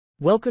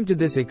Welcome to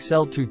this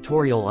Excel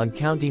tutorial on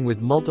counting with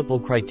multiple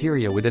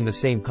criteria within the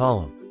same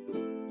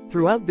column.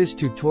 Throughout this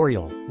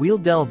tutorial, we'll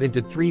delve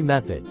into three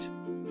methods,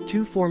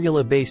 two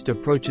formula-based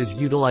approaches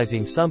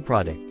utilizing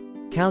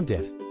SUMPRODUCT,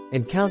 COUNTIF,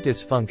 and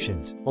COUNTIFS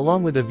functions,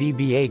 along with a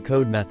VBA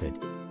Code method.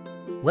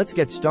 Let's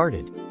get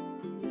started.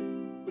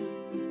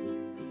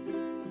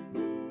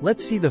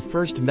 Let's see the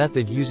first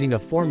method using a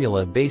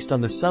formula based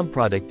on the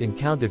SUMPRODUCT and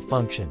COUNTIF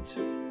functions.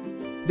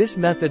 This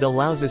method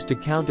allows us to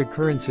count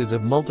occurrences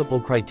of multiple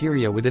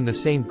criteria within the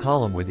same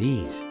column with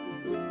ease.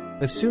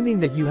 Assuming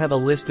that you have a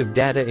list of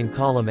data in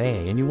column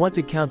A and you want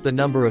to count the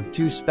number of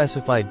two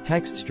specified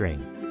text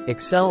string,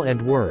 Excel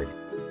and Word,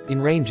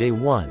 in range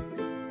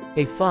A1,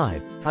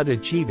 A5, how to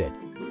achieve it.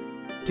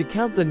 To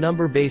count the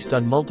number based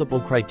on multiple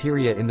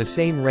criteria in the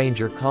same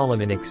range or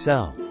column in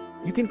Excel,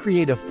 you can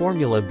create a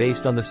formula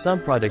based on the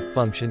SUMPRODUCT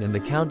function and the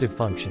COUNTIF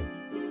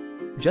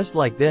function. Just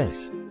like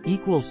this,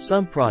 equals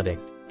SUMPRODUCT,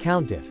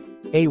 COUNTIF,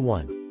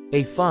 A1,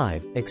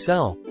 A5,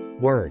 Excel,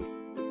 Word.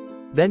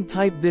 Then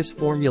type this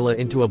formula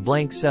into a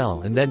blank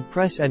cell and then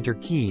press Enter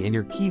key in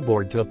your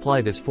keyboard to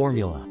apply this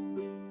formula.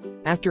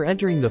 After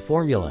entering the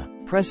formula,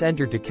 press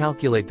Enter to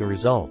calculate the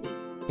result.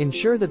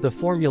 Ensure that the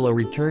formula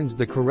returns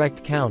the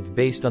correct count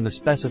based on the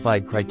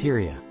specified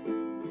criteria.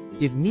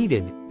 If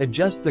needed,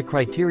 adjust the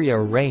criteria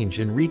or range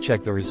and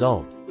recheck the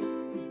result.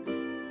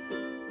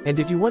 And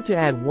if you want to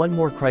add one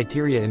more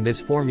criteria in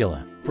this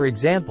formula, for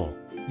example,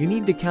 you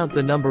need to count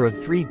the number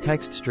of 3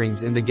 text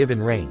strings in the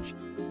given range.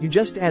 You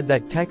just add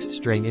that text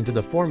string into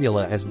the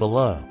formula as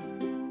below.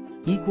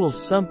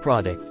 Equals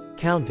SUMPRODUCT,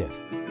 COUNTIF,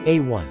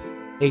 A1,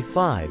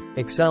 A5,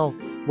 Excel,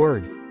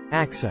 Word,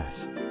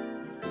 Access.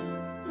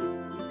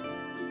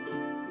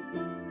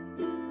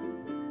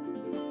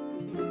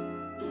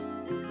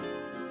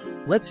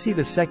 Let's see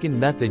the second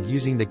method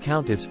using the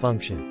COUNTIFS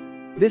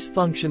function. This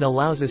function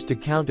allows us to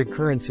count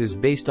occurrences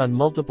based on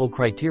multiple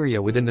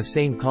criteria within the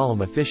same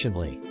column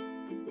efficiently.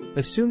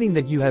 Assuming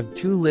that you have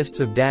two lists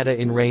of data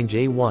in range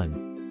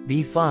A1,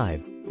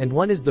 B5, and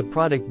one is the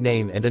product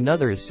name and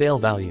another is sale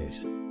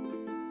values.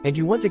 And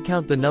you want to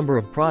count the number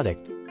of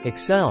product,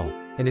 Excel,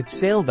 and its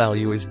sale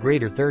value is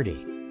greater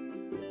 30.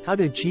 How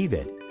to achieve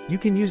it? You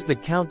can use the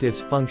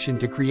COUNTIFS function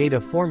to create a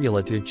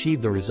formula to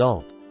achieve the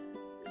result.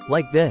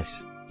 Like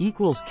this,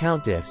 equals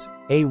COUNTIFS,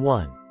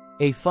 A1,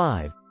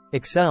 A5,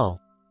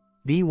 Excel,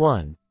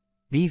 B1,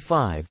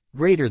 B5,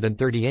 greater than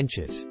 30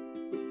 inches.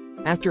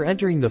 After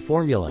entering the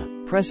formula,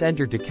 press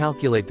Enter to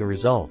calculate the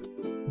result.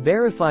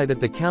 Verify that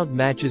the count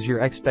matches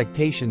your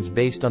expectations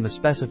based on the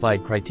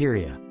specified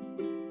criteria.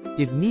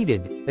 If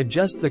needed,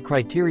 adjust the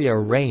criteria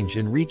or range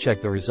and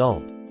recheck the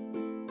result.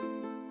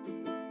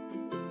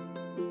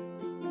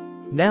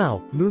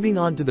 Now, moving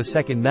on to the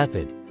second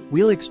method,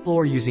 we'll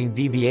explore using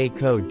VBA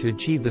Code to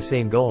achieve the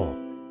same goal.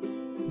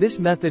 This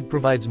method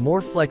provides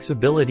more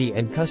flexibility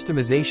and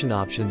customization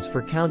options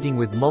for counting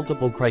with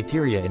multiple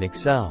criteria in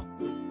Excel.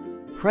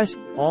 Press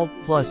Alt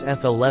plus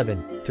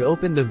F11 to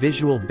open the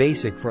Visual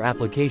Basic for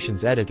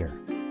Applications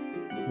editor.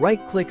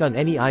 Right-click on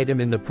any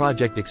item in the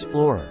Project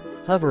Explorer,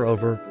 hover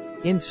over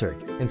Insert,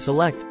 and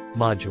select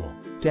Module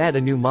to add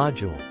a new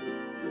module.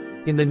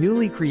 In the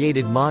newly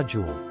created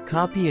module,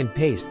 copy and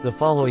paste the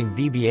following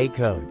VBA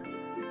code.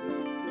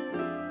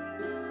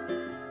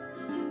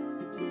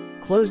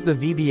 Close the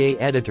VBA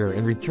editor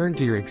and return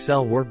to your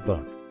Excel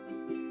workbook.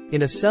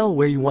 In a cell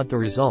where you want the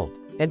result,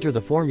 enter the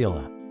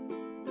formula.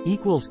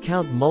 Equals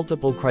count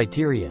multiple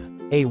criteria,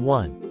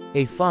 A1,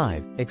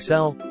 A5,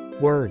 Excel,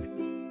 Word.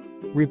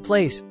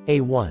 Replace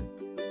A1,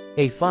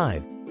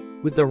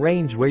 A5 with the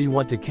range where you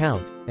want to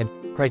count, and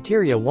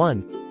criteria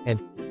 1 and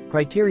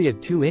criteria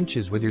 2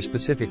 inches with your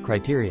specific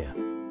criteria.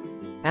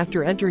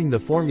 After entering the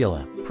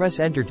formula, press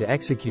Enter to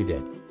execute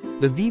it.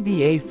 The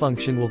VBA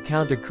function will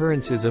count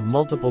occurrences of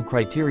multiple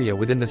criteria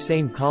within the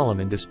same column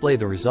and display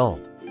the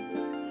result.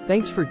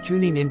 Thanks for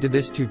tuning into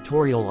this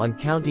tutorial on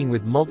counting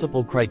with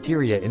multiple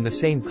criteria in the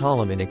same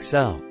column in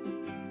Excel.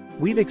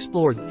 We've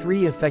explored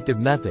 3 effective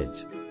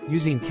methods,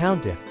 using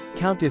COUNTIF,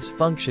 COUNTIFS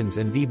functions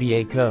and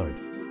VBA Code.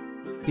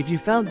 If you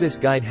found this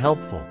guide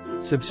helpful,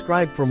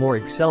 subscribe for more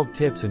Excel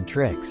tips and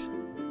tricks.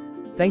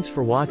 Thanks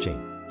for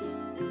watching.